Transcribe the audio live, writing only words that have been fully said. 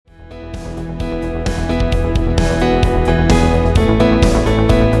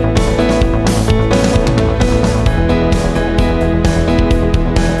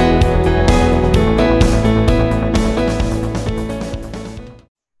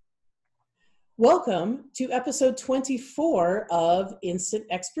Welcome to episode 24 of Instant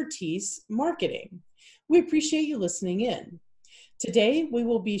Expertise Marketing. We appreciate you listening in. Today, we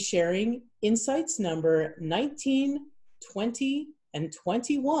will be sharing insights number 19, 20, and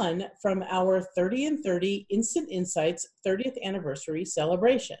 21 from our 30 and 30 Instant Insights 30th anniversary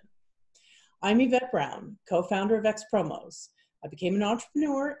celebration. I'm Yvette Brown, co-founder of XPromos. I became an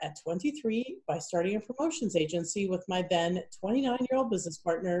entrepreneur at 23 by starting a promotions agency with my then 29-year-old business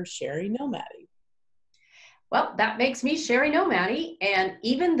partner, Sherry Nomadi. Well, that makes me Sherry Nomadi, and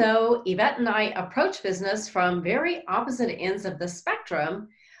even though Yvette and I approach business from very opposite ends of the spectrum,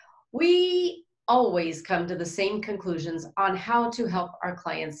 we always come to the same conclusions on how to help our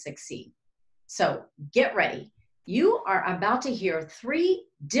clients succeed. So get ready. You are about to hear 3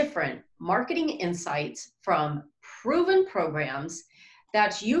 different marketing insights from proven programs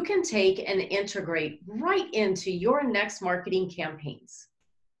that you can take and integrate right into your next marketing campaigns.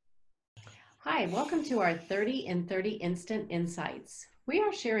 Hi, welcome to our 30 and 30 Instant Insights. We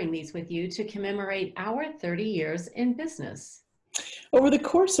are sharing these with you to commemorate our 30 years in business. Over the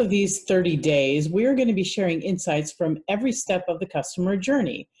course of these 30 days, we are going to be sharing insights from every step of the customer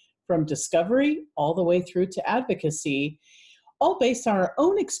journey, from discovery all the way through to advocacy, all based on our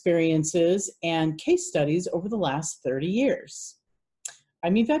own experiences and case studies over the last 30 years.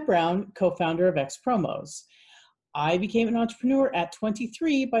 I'm Yvette Brown, co-founder of XPromos. I became an entrepreneur at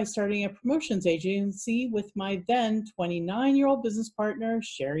 23 by starting a promotions agency with my then 29-year-old business partner,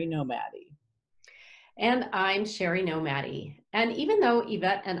 Sherry Nomadi. And I'm Sherry Nomadi. And even though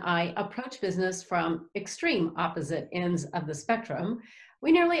Yvette and I approach business from extreme opposite ends of the spectrum,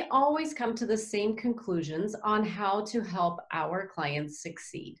 we nearly always come to the same conclusions on how to help our clients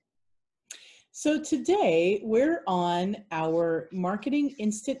succeed. So today we're on our Marketing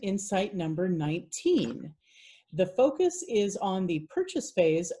Instant Insight number 19. The focus is on the purchase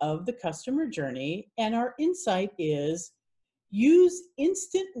phase of the customer journey, and our insight is use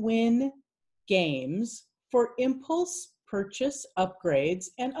instant win games for impulse purchase upgrades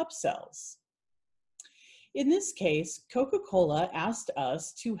and upsells. In this case, Coca-Cola asked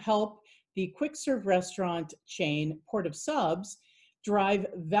us to help the quick-serve restaurant chain Port of Subs drive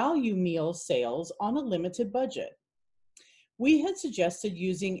value meal sales on a limited budget. We had suggested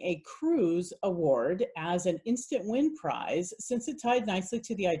using a cruise award as an instant win prize since it tied nicely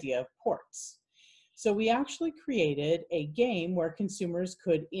to the idea of ports. So we actually created a game where consumers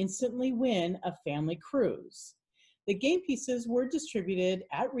could instantly win a family cruise. The game pieces were distributed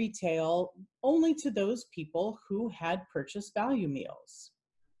at retail only to those people who had purchased value meals.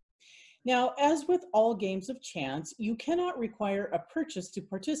 Now, as with all games of chance, you cannot require a purchase to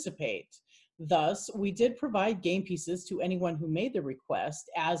participate. Thus, we did provide game pieces to anyone who made the request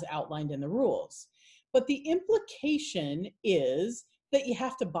as outlined in the rules. But the implication is that you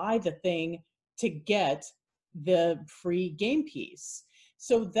have to buy the thing to get the free game piece.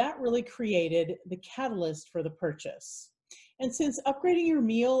 So that really created the catalyst for the purchase. And since upgrading your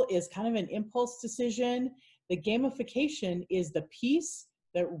meal is kind of an impulse decision, the gamification is the piece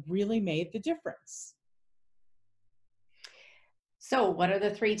that really made the difference. So what are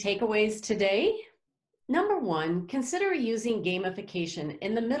the 3 takeaways today? Number 1, consider using gamification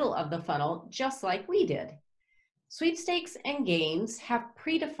in the middle of the funnel, just like we did. Sweepstakes and games have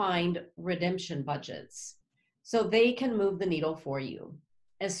predefined redemption budgets, so they can move the needle for you,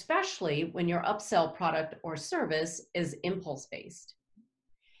 especially when your upsell product or service is impulse-based.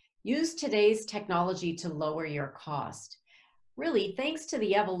 Use today's technology to lower your cost. Really, thanks to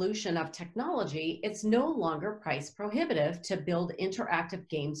the evolution of technology, it's no longer price prohibitive to build interactive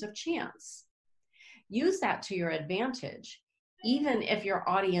games of chance. Use that to your advantage, even if your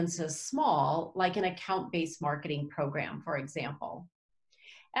audience is small, like an account-based marketing program, for example.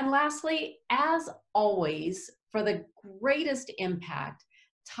 And lastly, as always, for the greatest impact,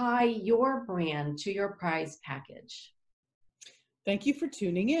 tie your brand to your prize package. Thank you for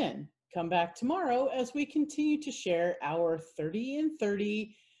tuning in. Come back tomorrow as we continue to share our 30 and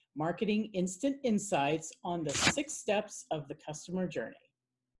 30 Marketing Instant Insights on the 6 steps of the customer journey.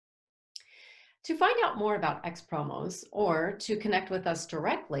 To find out more about XPromos or to connect with us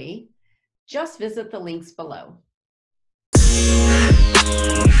directly, just visit the links below.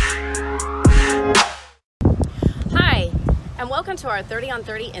 Hi, and welcome to our 30 on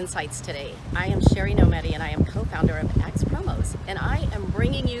 30 Insights today. I am Sherry Nomadi and I am co-founder of XPromos, and I am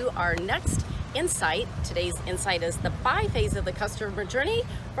bringing you our next insight. Today's insight is the buy phase of the customer journey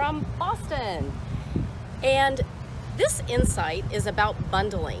from Boston. And this insight is about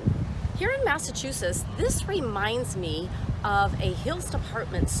bundling. Here in Massachusetts, this reminds me of a Hills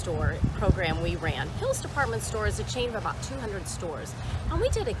Department Store program we ran. Hills Department Store is a chain of about 200 stores, and we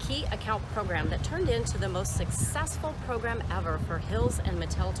did a key account program that turned into the most successful program ever for Hills and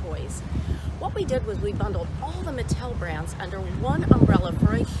Mattel toys. What we did was we bundled all the Mattel brands under one umbrella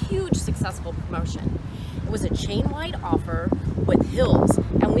for a huge successful promotion. It was a chain-wide offer with Hills,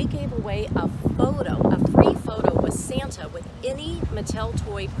 and we gave away a free photo with Santa with any Mattel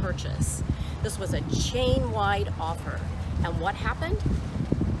toy purchase. This was a chain-wide offer. And what happened?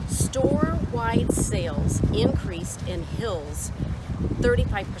 Store-wide sales increased in Hills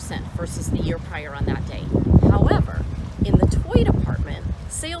 35% versus the year prior on that day. However, in the toy department,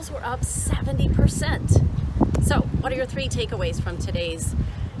 sales were up 70%. So, what are your 3 takeaways from today's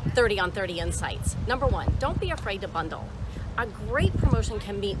 30 on 30 Insights? Number 1, don't be afraid to bundle. A great promotion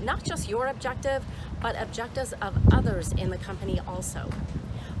can meet not just your objective, but objectives of others in the company also.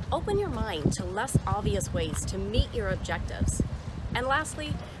 Open your mind to less obvious ways to meet your objectives. And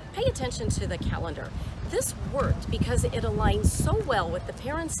lastly, pay attention to the calendar. This worked because it aligns so well with the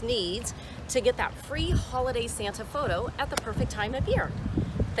parents' needs to get that free holiday Santa photo at the perfect time of year.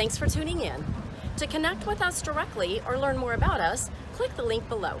 Thanks for tuning in. To connect with us directly or learn more about us, click the link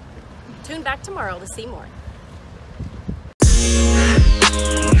below. Tune back tomorrow to see more.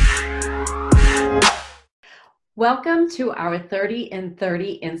 Welcome to our 30 in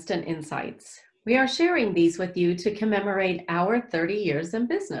 30 Instant Insights. We are sharing these with you to commemorate our 30 years in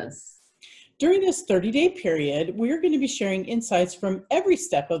business. During this 30-day period, we're going to be sharing insights from every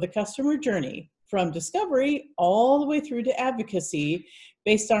step of the customer journey, from discovery all the way through to advocacy,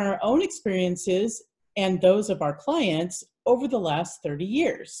 based on our own experiences and those of our clients over the last 30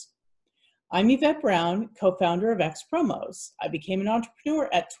 years. I'm Yvette Brown, co-founder of X Promos. I became an entrepreneur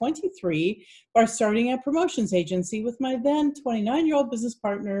at 23 by starting a promotions agency with my then 29-year-old business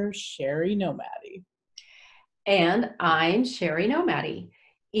partner, Sherry Nomadi. And I'm Sherry Nomadi.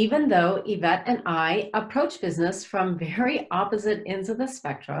 Even though Yvette and I approach business from very opposite ends of the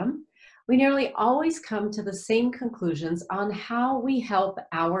spectrum, we nearly always come to the same conclusions on how we help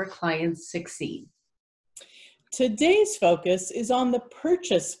our clients succeed. Today's focus is on the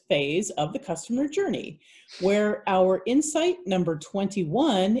purchase phase of the customer journey, where our insight number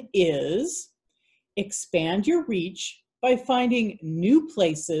 21 is expand your reach by finding new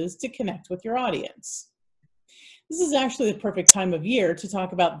places to connect with your audience. This is actually the perfect time of year to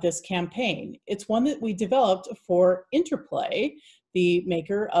talk about this campaign. It's one that we developed for Interplay, the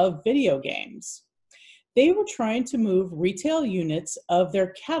maker of video games. They were trying to move retail units of their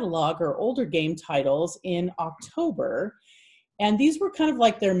catalog or older game titles in October, and these were kind of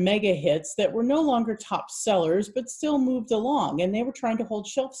like their mega hits that were no longer top sellers but still moved along, and they were trying to hold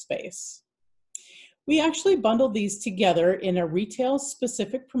shelf space. We actually bundled these together in a retail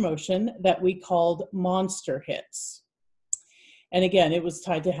specific promotion that we called Monster Hits. And again, it was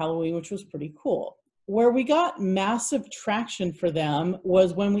tied to Halloween, which was pretty cool. Where we got massive traction for them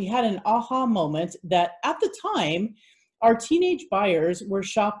was when we had an aha moment that at the time, our teenage buyers were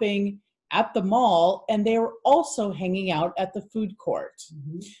shopping at the mall and they were also hanging out at the food court.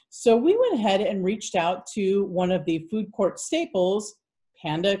 So we went ahead and reached out to one of the food court staples,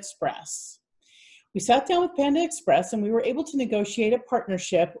 Panda Express. We sat down with Panda Express and we were able to negotiate a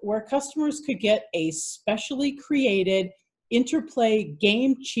partnership where customers could get a specially created Interplay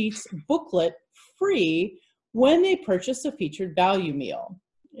Game Cheats booklet free when they purchase a featured value meal.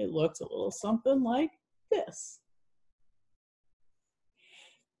 It looks a little something like this.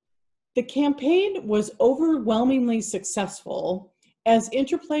 The campaign was overwhelmingly successful as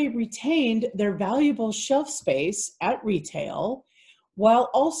Interplay retained their valuable shelf space at retail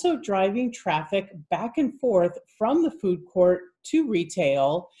while also driving traffic back and forth from the food court to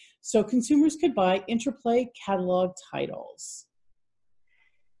retail so consumers could buy Interplay catalog titles.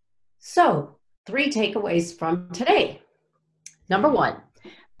 So, 3 takeaways from today. Number 1,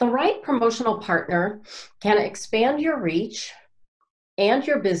 the right promotional partner can expand your reach and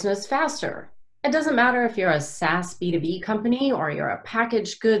your business faster. It doesn't matter if you're a SaaS B2B company or you're a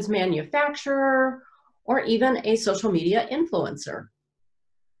packaged goods manufacturer or even a social media influencer.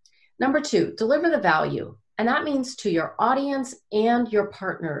 Number 2, deliver the value, and that means to your audience and your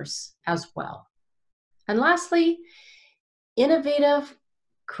partners as well. And lastly, innovative,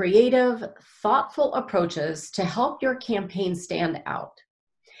 creative, thoughtful approaches to help your campaign stand out.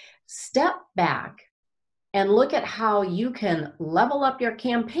 Step back and look at how you can level up your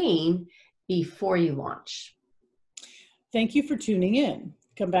campaign before you launch. Thank you for tuning in.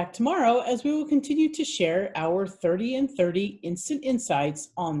 Come back tomorrow as we will continue to share our 30 in 30 instant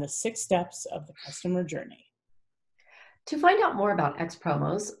insights on the 6 steps of the customer journey. To find out more about X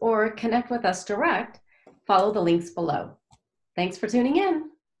Promos or connect with us direct, follow the links below. Thanks for tuning in.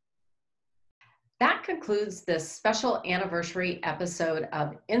 That concludes this special anniversary episode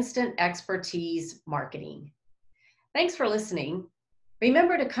of Instant Expertise Marketing. Thanks for listening.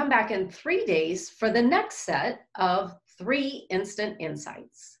 Remember to come back in 3 days for the next set of 3 instant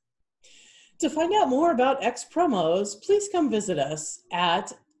insights. To find out more about X Promos, please come visit us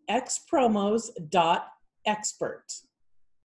at xpromos.expert.